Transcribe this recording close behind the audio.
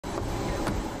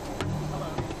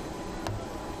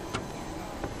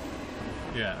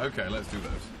Yeah, okay, let's do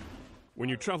those. When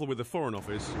you travel with the Foreign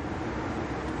Office,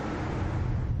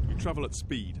 you travel at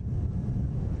speed.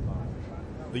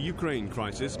 The Ukraine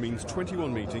crisis means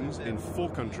 21 meetings in 4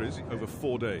 countries over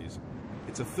 4 days.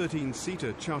 It's a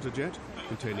 13-seater charter jet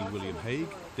containing William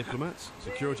Hague, diplomats,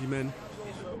 security men,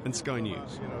 and Sky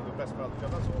News. You know, the best part of the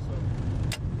job, that's awesome.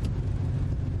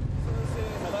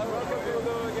 Hello, welcome to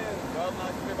Udo again. Well,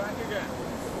 nice to be back again.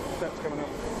 Steps coming up.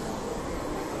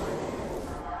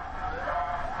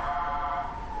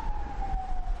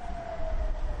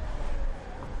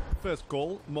 First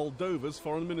call, Moldova's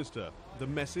foreign minister. The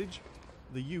message: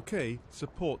 the UK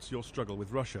supports your struggle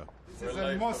with Russia. This is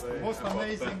the most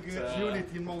amazing unit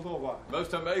in Moldova.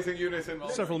 Most amazing unit in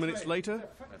Moldova. Several minutes later,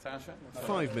 Natasha.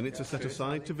 5 minutes are set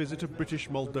aside to visit a British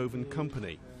Moldovan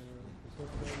company.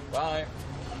 Bye.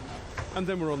 And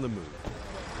then we're on the move.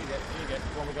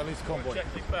 Check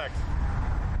bags.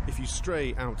 If you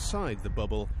stray outside the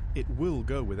bubble, it will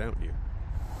go without you.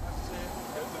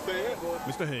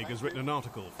 Mr. Hague has written an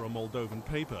article for a Moldovan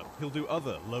paper. He'll do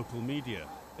other local media,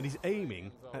 and he's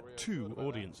aiming at 2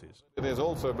 audiences. It is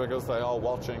also because they are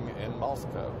watching in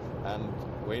Moscow, and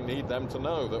we need them to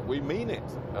know that we mean it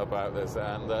about this,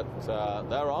 and that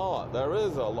there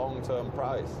is a long-term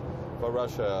price for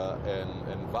Russia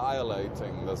in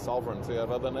violating the sovereignty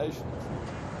of other nations.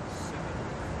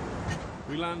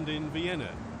 We land in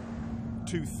Vienna,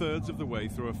 2/3 of the way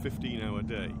through a 15-hour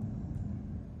day.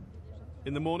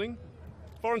 In the morning,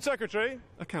 Foreign Secretary,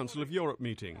 a Council of Europe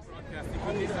meeting.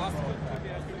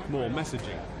 More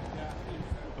messaging.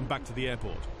 And back to the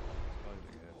airport,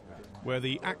 where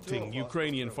the acting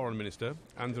Ukrainian Foreign Minister,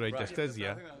 Andrei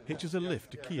Destezia, hitches a lift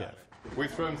to Kiev.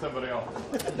 We've thrown somebody off.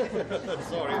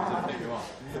 Sorry to take you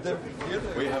off.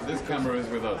 We have this camera is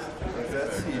with us.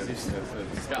 That's easy.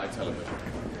 It's Sky Television.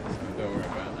 Don't worry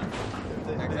about that.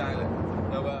 Exactly.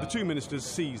 The 2 ministers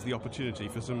seize the opportunity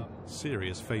for some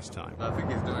serious FaceTime. I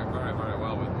think he's doing very, very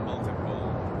well with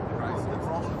multiple crises.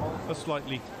 A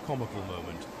slightly comical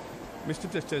moment. Mr.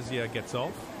 Destezia gets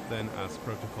off, then, as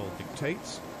protocol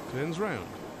dictates, turns round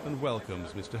and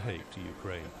welcomes Mr. Hague to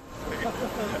Ukraine.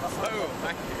 So,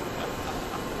 thank you.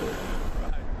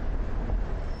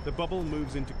 The bubble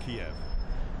moves into Kiev.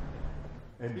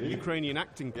 The Ukrainian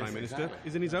acting Prime Minister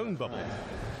is in his own bubble,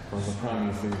 Well, the Prime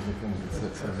Minister usually comes and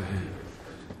sits over here.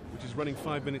 which is running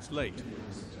 5 minutes late.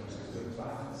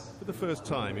 For the first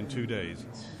time in 2 days,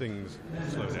 things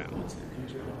slow down.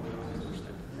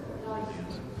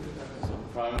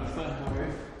 Prime Minister, how are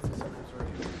you?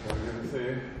 Very good to see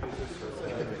you.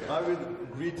 I will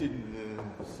greet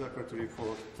the Secretary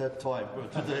for third time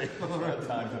today. Third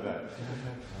time today.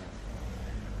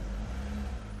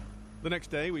 The next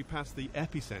day, we pass the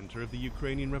epicenter of the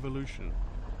Ukrainian Revolution.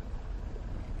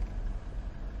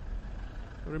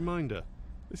 A reminder,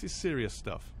 this is serious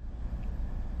stuff.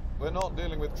 We're not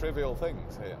dealing with trivial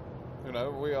things here. You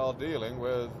know, we are dealing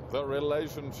with the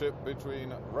relationship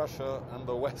between Russia and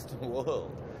the Western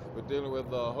world. We're dealing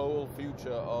with the whole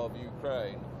future of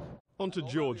Ukraine. On to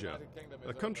Georgia,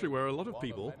 a country where a lot of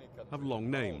people have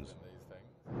long names.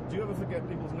 Do you ever forget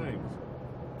people's names?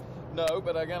 No,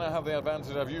 but again, I have the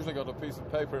advantage I've usually got a piece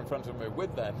of paper in front of me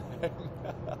with their name.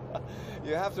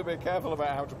 You have to be careful about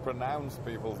how to pronounce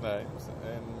people's names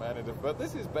in many different... But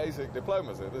this is basic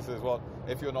diplomacy. This is what,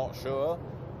 if you're not sure,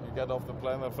 you get off the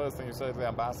plane, the first thing you say to the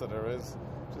ambassador is,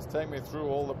 just take me through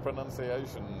all the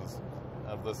pronunciations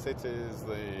of the cities,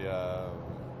 the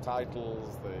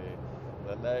titles,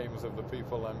 the names of the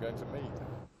people I'm going to meet.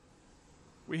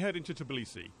 We head into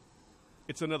Tbilisi.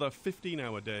 It's another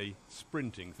 15-hour day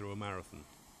sprinting through a marathon.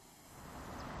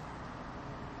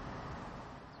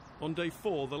 On day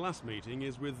 4, the last meeting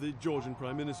is with the Georgian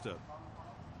Prime Minister.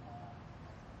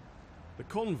 The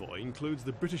convoy includes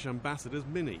the British ambassador's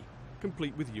Mini,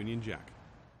 complete with Union Jack.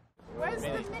 Where's the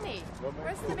Mini?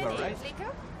 Where's the Mini?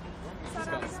 Lika?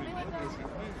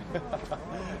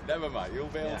 Never mind, you'll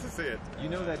be able to see it. You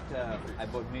know that I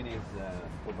bought minis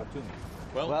for Batum.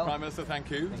 Well, Prime Minister, thank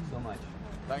you. Thanks so much.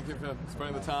 Thank you for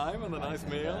spending the time and the nice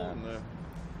meal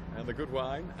and the good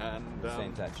wine. And Stay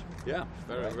in touch. Yeah,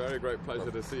 very great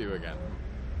pleasure to see you again.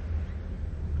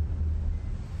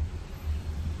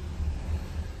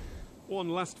 One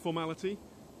last formality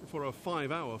before a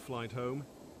 5-hour flight home,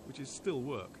 which is still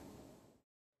work.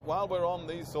 While we're on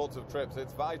these sorts of trips,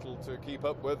 it's vital to keep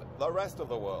up with the rest of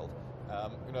the world.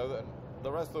 You know,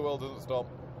 the rest of the world doesn't stop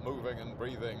moving and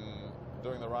breathing,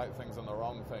 doing the right things and the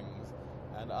wrong things.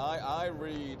 And I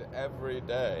read every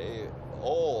day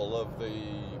all of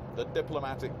the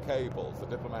diplomatic cables, the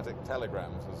diplomatic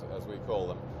telegrams, as we call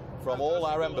them, from all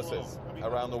our embassies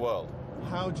around the world.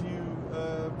 How do you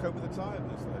cope with the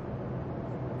tiredness then?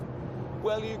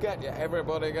 Well,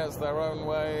 everybody gets their own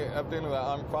way of dealing with that.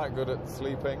 I'm quite good at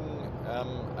sleeping,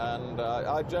 and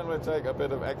I generally take a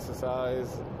bit of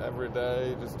exercise every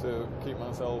day just to keep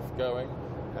myself going.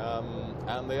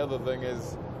 And the other thing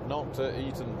is not to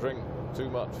eat and drink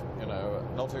too much,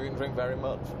 not to eat and drink very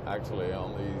much, actually,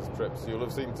 on these trips. You'll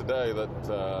have seen today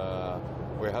that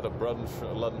we had a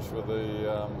lunch with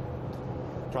the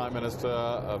Prime Minister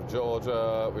of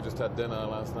Georgia. We just had dinner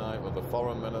last night with the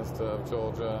Foreign Minister of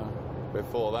Georgia.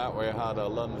 Before that, we had a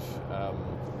lunch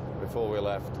before we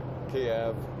left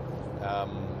Kiev.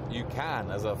 You can,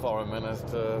 as a Foreign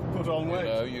Minister, put on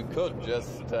weight. You could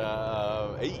just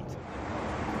eat.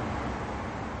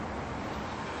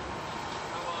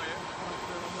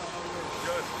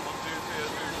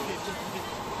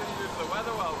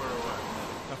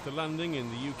 After landing in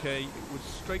the UK, it was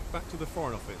straight back to the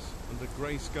Foreign Office under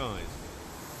grey skies.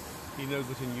 He knows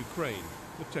that in Ukraine,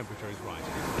 the temperature is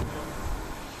rising.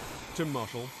 Tim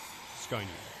Marshall, Sky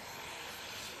News.